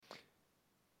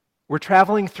We're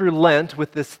traveling through Lent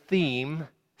with this theme,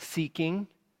 seeking,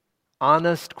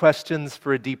 honest questions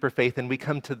for a deeper faith, and we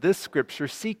come to this scripture,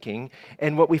 seeking,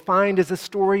 and what we find is a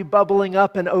story bubbling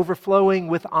up and overflowing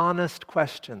with honest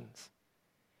questions.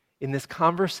 In this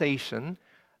conversation,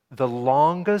 the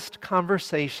longest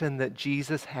conversation that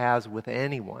Jesus has with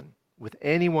anyone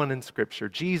in Scripture.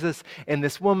 Jesus and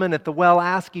this woman at the well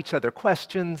ask each other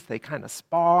questions. They kind of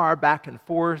spar back and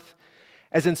forth.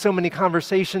 As in so many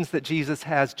conversations that Jesus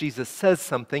has, Jesus says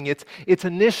something. It's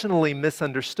initially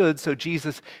misunderstood, so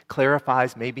Jesus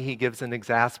clarifies. Maybe he gives an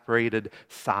exasperated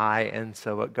sigh, and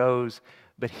so it goes.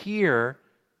 But here,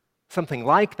 something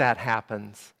like that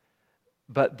happens.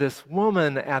 But this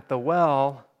woman at the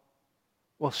well,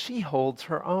 she holds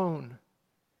her own.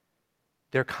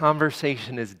 Their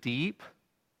conversation is deep,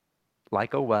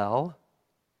 like a well,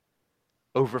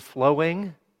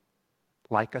 overflowing,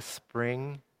 like a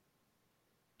spring.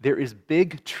 There is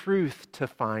big truth to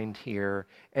find here,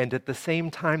 and at the same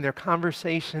time, their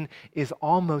conversation is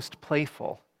almost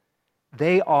playful.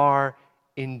 They are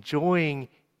enjoying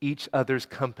each other's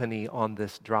company on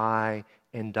this dry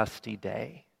and dusty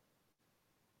day.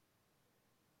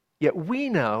 Yet we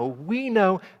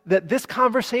know that this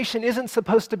conversation isn't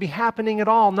supposed to be happening at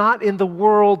all, not in the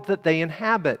world that they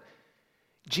inhabit.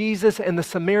 Jesus and the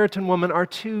Samaritan woman are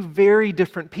two very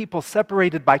different people,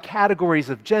 separated by categories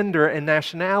of gender and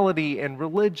nationality and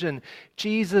religion.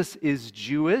 Jesus is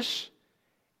Jewish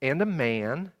and a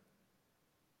man.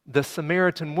 The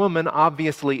Samaritan woman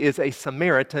obviously is a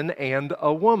Samaritan and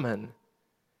a woman.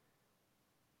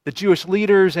 The Jewish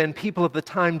leaders and people of the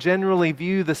time generally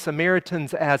view the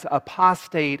Samaritans as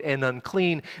apostate and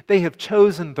unclean. They have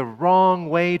chosen the wrong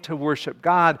way to worship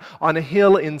God, on a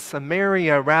hill in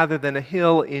Samaria rather than a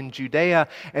hill in Judea,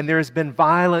 and there has been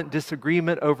violent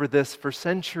disagreement over this for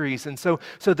centuries. And so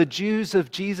the Jews of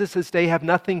Jesus' day have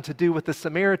nothing to do with the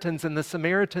Samaritans, and the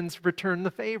Samaritans return the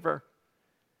favor.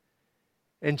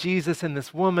 And Jesus and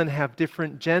this woman have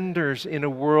different genders in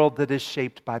a world that is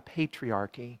shaped by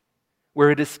patriarchy, where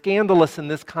it is scandalous in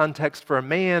this context for a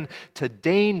man to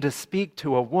deign to speak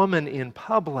to a woman in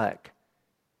public.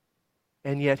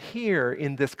 And yet here,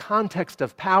 in this context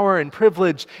of power and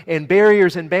privilege and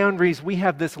barriers and boundaries, we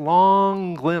have this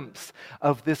long glimpse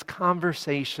of this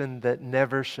conversation that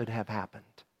never should have happened.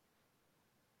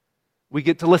 We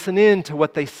get to listen in to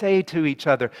what they say to each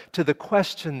other, to the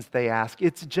questions they ask.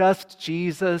 It's just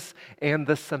Jesus and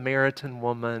the Samaritan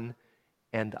woman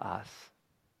and us.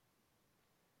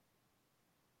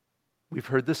 We've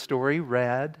heard the story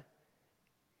read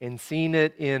and seen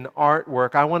it in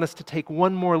artwork. I want us to take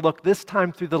one more look, this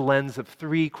time through the lens of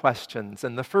three questions.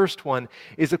 And the first one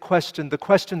is the question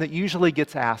that usually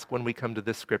gets asked when we come to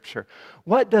this scripture.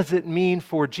 What does it mean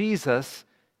for Jesus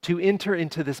to enter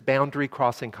into this boundary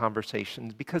crossing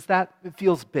conversation? Because that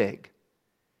feels big.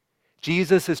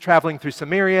 Jesus is traveling through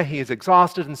Samaria. He is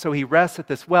exhausted, and so he rests at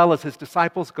this well as his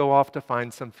disciples go off to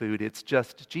find some food. It's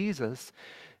just Jesus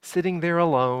sitting there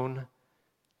alone,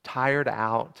 tired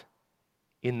out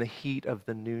in the heat of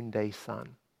the noonday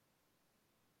sun.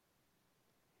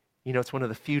 You know, it's one of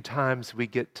the few times we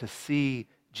get to see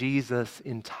Jesus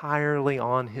entirely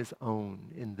on his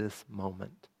own in this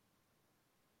moment.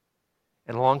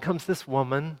 And along comes this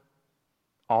woman,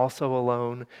 also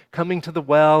alone, coming to the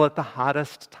well at the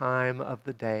hottest time of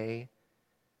the day.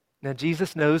 Now,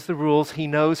 Jesus knows the rules. He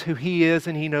knows who he is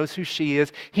and he knows who she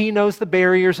is. He knows the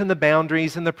barriers and the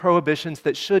boundaries and the prohibitions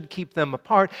that should keep them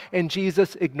apart, and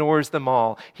Jesus ignores them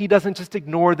all. He doesn't just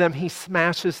ignore them, he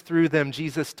smashes through them.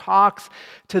 Jesus talks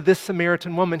to this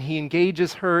Samaritan woman. He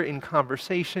engages her in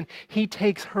conversation. He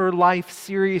takes her life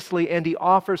seriously, and he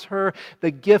offers her the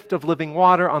gift of living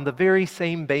water on the very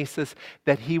same basis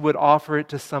that he would offer it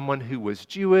to someone who was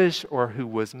Jewish or who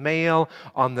was male,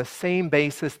 on the same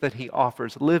basis that he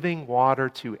offers living water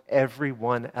to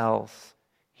everyone else.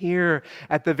 Here,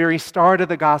 at the very start of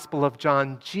the Gospel of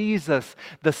John, Jesus,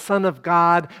 the Son of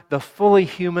God, the fully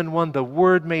human one, the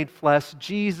Word made flesh,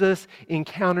 Jesus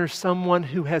encounters someone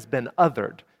who has been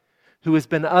othered,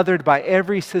 by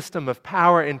every system of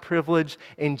power and privilege,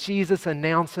 and Jesus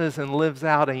announces and lives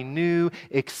out a new,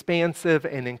 expansive,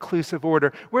 and inclusive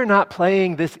order. We're not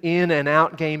playing this in and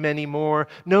out game anymore.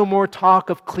 No more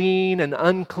talk of clean and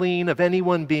unclean, of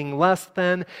anyone being less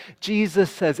than.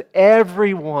 Jesus says,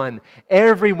 everyone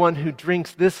who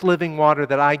drinks this living water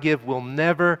that I give will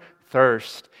never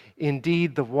thirst.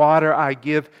 Indeed, the water I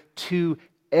give to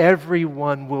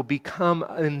everyone will become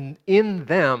in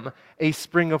them a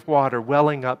spring of water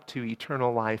welling up to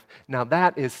eternal life. Now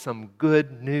that is some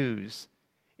good news.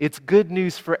 It's good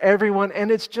news for everyone, and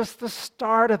it's just the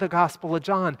start of the Gospel of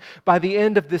John. By the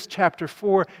end of this chapter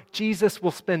 4, Jesus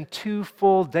will spend 2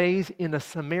 full days in a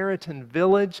Samaritan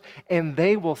village, and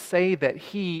they will say that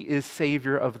he is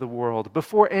Savior of the world.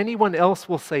 Before anyone else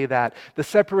will say that, the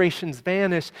separations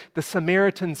vanish, the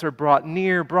Samaritans are brought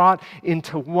near, brought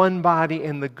into one body,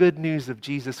 and the good news of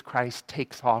Jesus Christ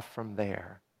takes off from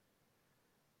there.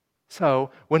 So,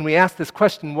 when we ask this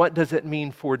question, what does it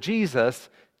mean for Jesus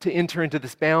to enter into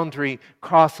this boundary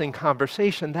crossing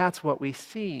conversation? That's what we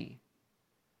see.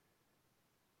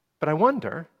 But I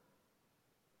wonder,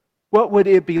 what would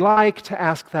it be like to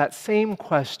ask that same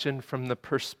question from the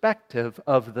perspective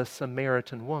of the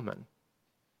Samaritan woman?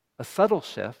 A subtle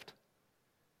shift,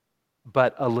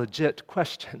 but a legit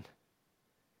question.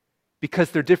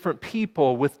 Because they're different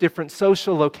people with different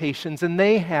social locations and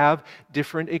they have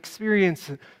different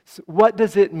experiences. What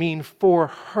does it mean for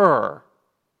her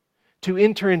to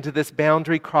enter into this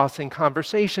boundary crossing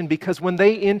conversation? Because when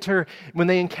they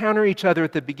encounter each other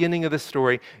at the beginning of the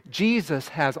story, Jesus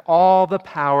has all the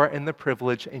power and the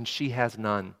privilege and she has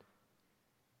none.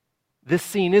 This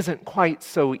scene isn't quite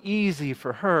so easy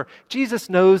for her. Jesus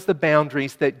knows the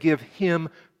boundaries that give him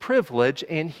privilege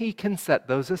and he can set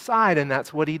those aside, and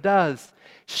that's what he does.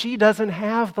 She doesn't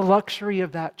have the luxury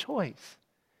of that choice.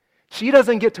 She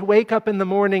doesn't get to wake up in the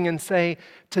morning and say,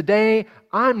 today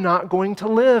I'm not going to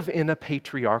live in a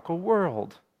patriarchal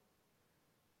world.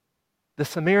 The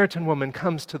Samaritan woman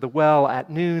comes to the well at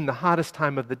noon, the hottest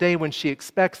time of the day, when she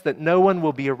expects that no one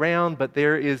will be around, but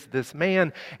there is this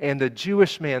man and a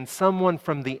Jewish man, someone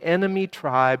from the enemy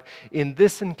tribe. In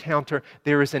this encounter,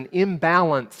 there is an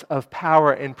imbalance of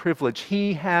power and privilege.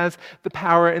 He has the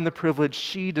power and the privilege,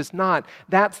 she does not.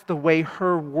 That's the way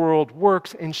her world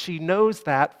works, and she knows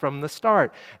that from the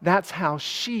start. That's how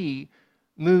she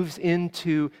moves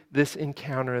into this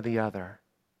encounter of the other.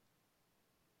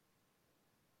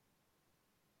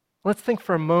 Let's think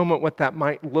for a moment what that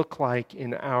might look like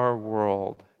in our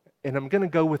world. And I'm going to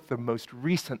go with the most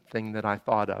recent thing that I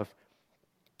thought of.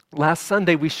 Last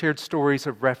Sunday, we shared stories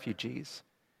of refugees.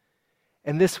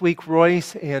 And this week,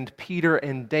 Royce and Peter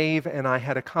and Dave and I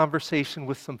had a conversation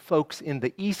with some folks in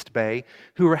the East Bay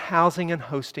who are housing and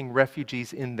hosting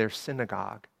refugees in their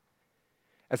synagogue.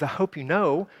 As I hope you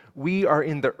know, we are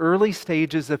in the early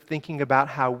stages of thinking about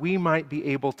how we might be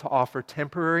able to offer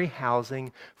temporary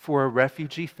housing for a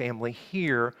refugee family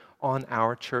here on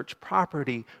our church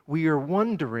property. We are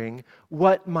wondering,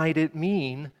 what might it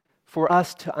mean for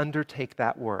us to undertake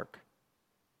that work,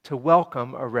 to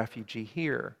welcome a refugee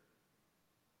here?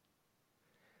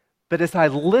 But as I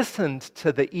listened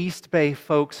to the East Bay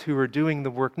folks who are doing the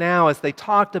work now, as they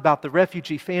talked about the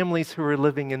refugee families who are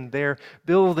living in their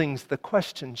buildings, the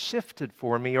question shifted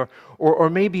for me, or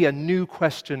maybe a new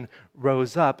question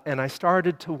rose up, and I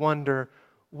started to wonder,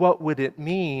 what would it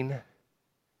mean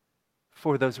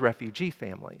for those refugee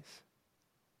families?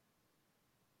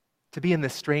 To be in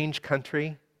this strange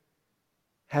country,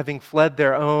 having fled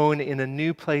their own, in a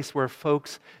new place where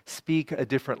folks speak a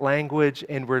different language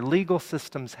and where legal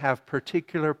systems have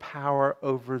particular power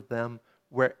over them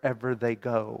wherever they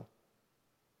go.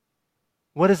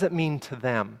 What does it mean to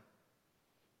them?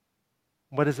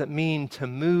 What does it mean to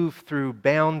move through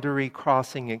boundary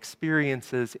crossing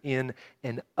experiences in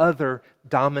an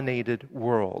other-dominated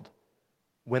world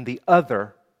when the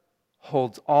other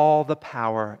holds all the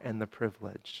power and the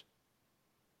privilege?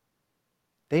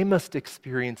 They must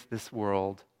experience this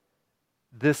world,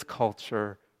 this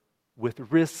culture,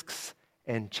 with risks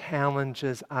and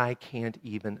challenges I can't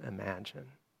even imagine.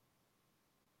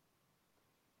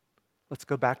 Let's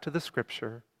go back to the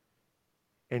scripture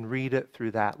and read it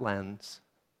through that lens.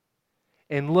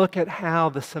 And look at how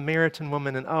the Samaritan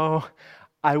woman, and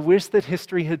I wish that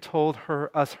history had told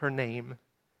us her name.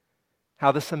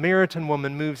 How the Samaritan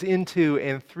woman moves into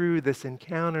and through this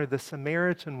encounter. The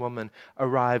Samaritan woman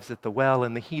arrives at the well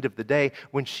in the heat of the day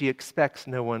when she expects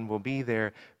no one will be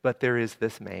there, but there is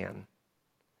this man,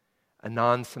 a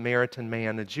non-Samaritan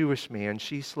man, a Jewish man.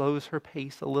 She slows her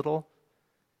pace a little,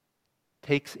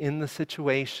 takes in the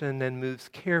situation, and moves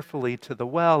carefully to the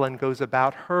well and goes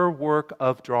about her work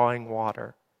of drawing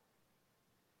water.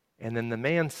 And then the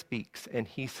man speaks and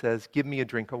he says, "Give me a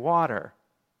drink of water."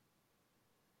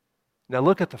 Now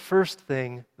look at the first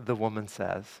thing the woman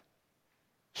says.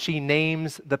 She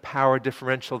names the power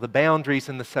differential, the boundaries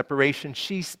and the separation.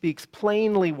 She speaks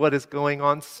plainly what is going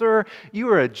on. "Sir, you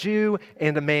are a Jew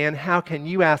and a man. How can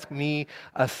you ask me,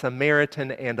 a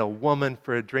Samaritan and a woman,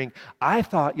 for a drink? I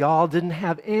thought y'all didn't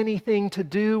have anything to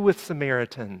do with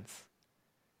Samaritans."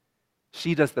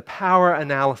 She does the power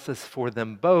analysis for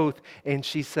them both, and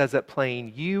she says it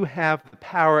plain, you have the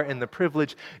power and the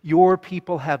privilege. Your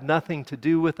people have nothing to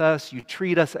do with us. You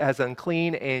treat us as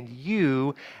unclean, and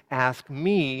you ask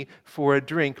me for a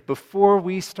drink. Before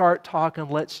we start talking,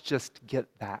 let's just get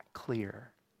that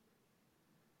clear.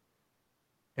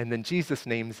 And then Jesus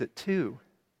names it too.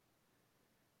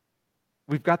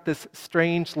 We've got this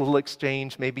strange little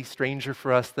exchange, maybe stranger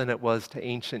for us than it was to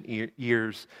ancient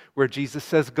ears, where Jesus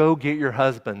says, go get your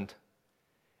husband.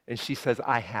 And she says,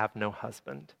 I have no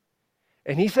husband.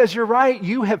 And he says, you're right,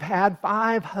 you have had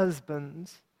 5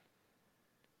 husbands.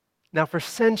 Now, for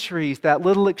centuries, that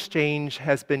little exchange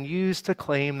has been used to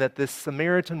claim that this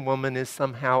Samaritan woman is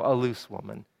somehow a loose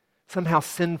woman, somehow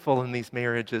sinful in these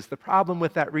marriages. The problem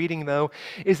with that reading, though,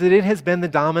 is that it has been the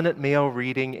dominant male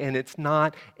reading, and it's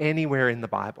not anywhere in the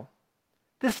Bible.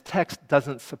 This text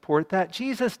doesn't support that.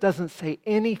 Jesus doesn't say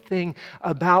anything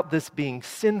about this being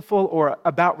sinful or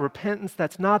about repentance.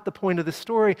 That's not the point of the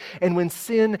story. And when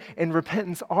sin and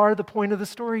repentance are the point of the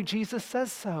story, Jesus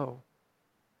says so.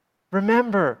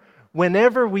 Remember,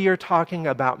 whenever we are talking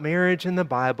about marriage in the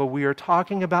Bible, we are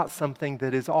talking about something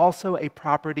that is also a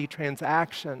property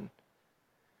transaction.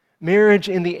 Marriage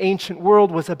in the ancient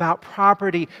world was about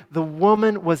property. The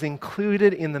woman was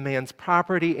included in the man's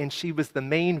property, and she was the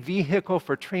main vehicle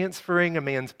for transferring a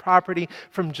man's property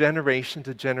from generation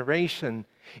to generation.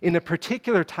 In a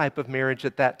particular type of marriage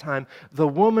at that time, the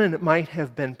woman might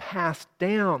have been passed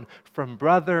down from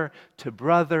brother to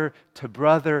brother to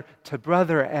brother to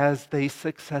brother as they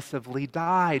successively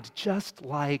died, just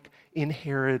like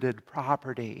inherited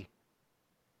property.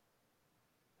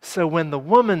 So when the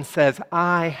woman says,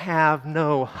 I have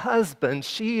no husband,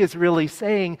 she is really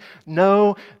saying,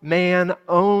 no man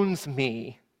owns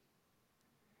me.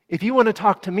 If you want to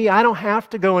talk to me, I don't have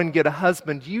to go and get a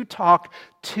husband. You talk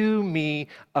to me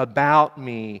about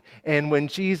me. And when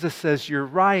Jesus says, you're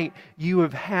right, you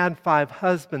have had 5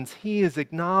 husbands, he is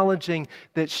acknowledging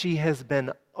that she has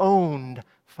been owned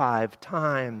 5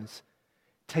 times.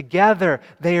 Together,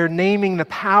 they are naming the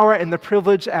power and the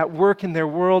privilege at work in their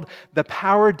world, the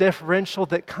power differential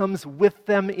that comes with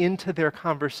them into their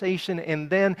conversation, and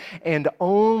then, and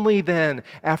only then,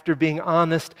 after being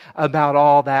honest about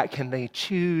all that, can they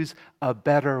choose a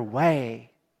better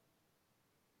way.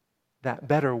 That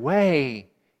better way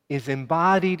is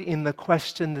embodied in the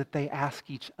question that they ask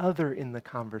each other in the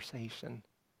conversation.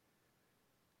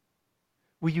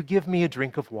 Will you give me a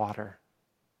drink of water?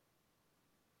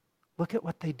 Look at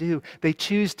what they do. They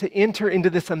choose to enter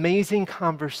into this amazing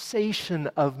conversation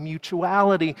of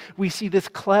mutuality. We see this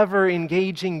clever,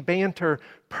 engaging banter,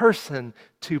 person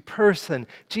to person.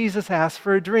 Jesus asks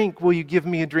for a drink. Will you give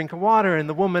me a drink of water? And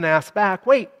the woman asks back,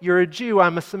 wait, you're a Jew,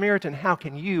 I'm a Samaritan. How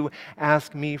can you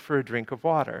ask me for a drink of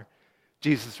water?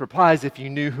 Jesus replies, if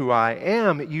you knew who I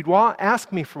am, you'd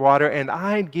ask me for water, and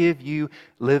I'd give you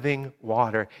living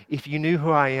water. If you knew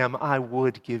who I am, I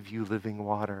would give you living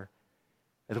water.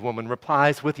 The woman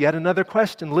replies with yet another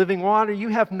question, living water, you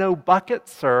have no bucket,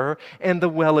 sir, and the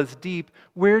well is deep.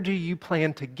 Where do you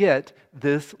plan to get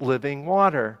this living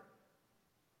water?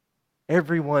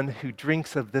 Everyone who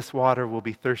drinks of this water will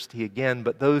be thirsty again,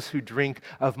 but those who drink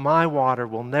of my water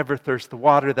will never thirst. The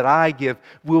water that I give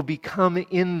will become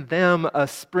in them a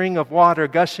spring of water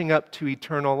gushing up to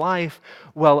eternal life.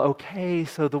 Well, okay,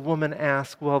 so the woman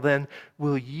asks, well then,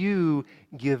 will you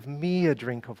give me a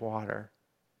drink of water?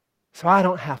 So I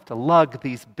don't have to lug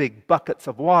these big buckets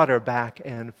of water back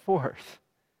and forth.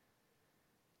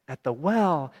 At the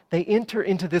well, they enter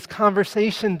into this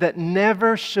conversation that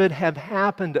never should have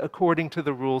happened according to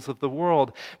the rules of the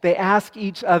world. They ask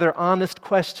each other honest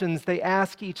questions. They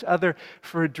ask each other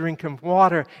for a drink of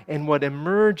water. And what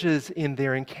emerges in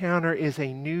their encounter is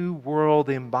a new world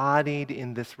embodied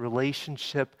in this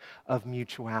relationship of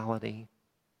mutuality.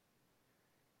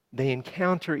 They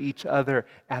encounter each other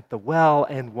at the well,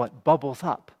 and what bubbles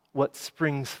up, what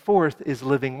springs forth is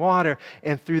living water.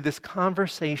 And through this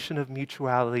conversation of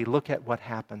mutuality, look at what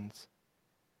happens.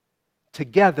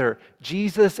 Together,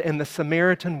 Jesus and the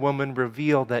Samaritan woman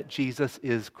reveal that Jesus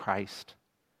is Christ.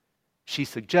 She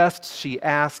suggests, she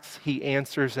asks, he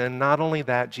answers, and not only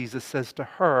that, Jesus says to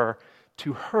her,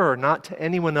 not to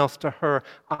anyone else, to her,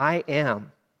 I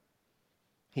am.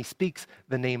 He speaks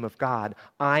the name of God.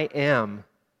 I am.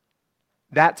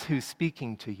 That's who's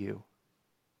speaking to you.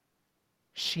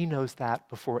 She knows that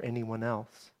before anyone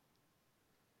else.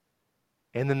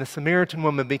 And then the Samaritan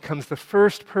woman becomes the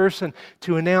first person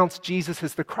to announce Jesus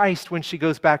as the Christ when she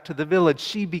goes back to the village.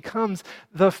 She becomes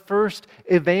the first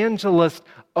evangelist,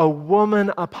 a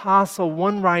woman apostle.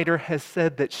 One writer has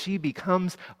said that she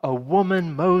becomes a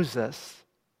woman Moses.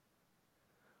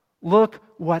 Look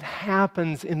what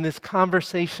happens in this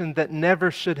conversation that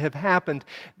never should have happened.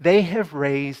 They have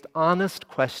raised honest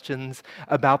questions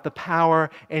about the power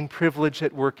and privilege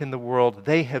at work in the world.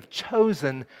 They have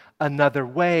chosen another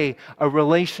way, a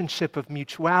relationship of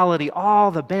mutuality.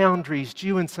 All the boundaries,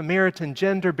 Jew and Samaritan,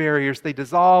 gender barriers, they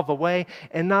dissolve away.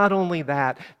 And not only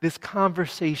that, this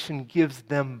conversation gives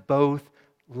them both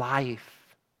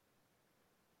life.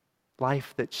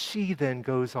 Life that she then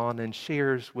goes on and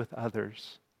shares with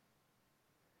others.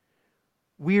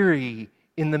 Weary,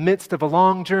 in the midst of a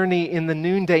long journey in the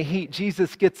noonday heat,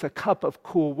 Jesus gets a cup of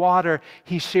cool water.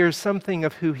 He shares something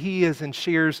of who he is and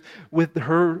shares with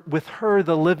her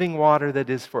the living water that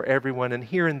is for everyone. And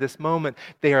here in this moment,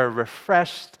 they are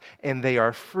refreshed and they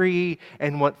are free.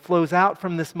 And what flows out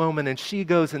from this moment, and she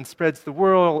goes and spreads the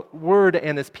word,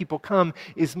 and as people come,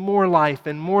 is more life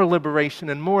and more liberation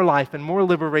and more life and more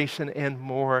liberation and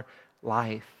more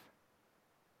life.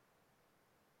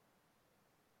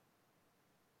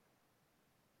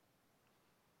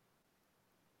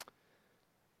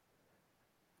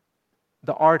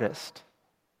 The artist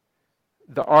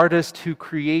who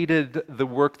created the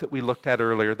work that we looked at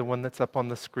earlier, the one that's up on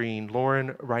the screen,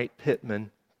 Lauren Wright Pittman,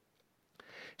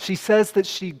 she says that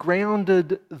she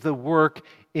grounded the work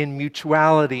in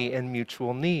mutuality and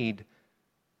mutual need.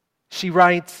 She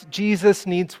writes, Jesus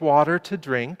needs water to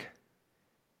drink,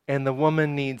 and the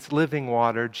woman needs living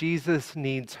water. Jesus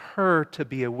needs her to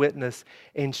be a witness,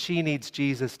 and she needs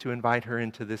Jesus to invite her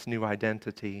into this new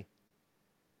identity.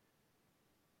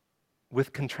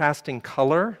 With contrasting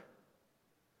color,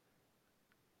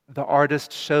 the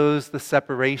artist shows the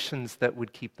separations that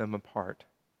would keep them apart.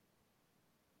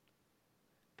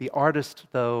 The artist,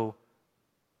 though,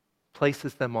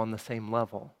 places them on the same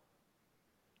level.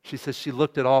 She says she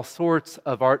looked at all sorts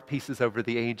of art pieces over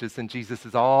the ages, and Jesus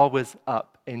is always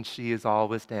up and she is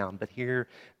always down. But here,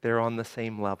 they're on the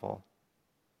same level.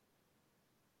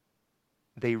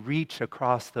 They reach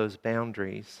across those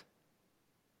boundaries.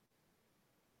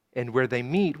 And where they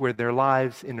meet, where their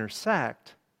lives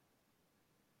intersect,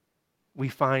 we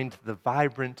find the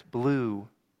vibrant blue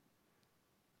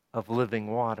of living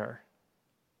water.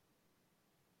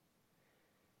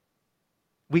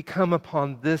 We come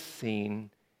upon this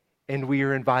scene and we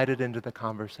are invited into the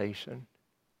conversation,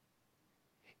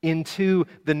 into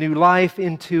the new life,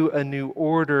 into a new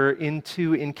order,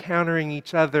 into encountering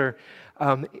each other.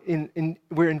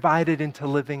 We're invited into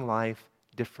living life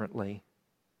differently.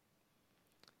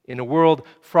 In a world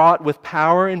fraught with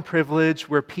power and privilege,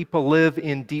 where people live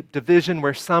in deep division,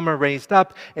 where some are raised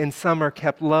up and some are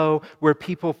kept low, where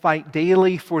people fight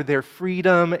daily for their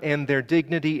freedom and their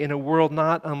dignity, in a world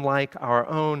not unlike our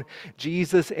own,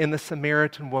 Jesus and the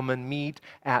Samaritan woman meet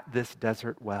at this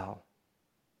desert well.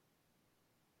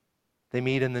 They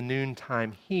meet in the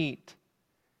noontime heat,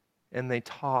 and they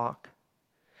talk.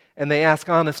 And they ask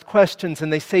honest questions,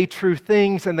 and they say true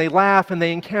things, and they laugh, and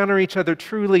they encounter each other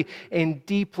truly and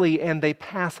deeply, and they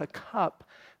pass a cup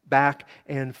back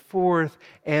and forth,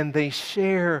 and they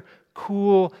share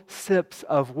cool sips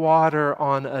of water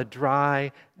on a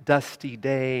dry, dusty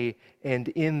day. And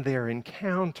in their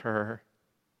encounter,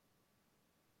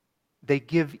 they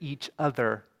give each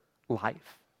other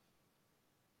life.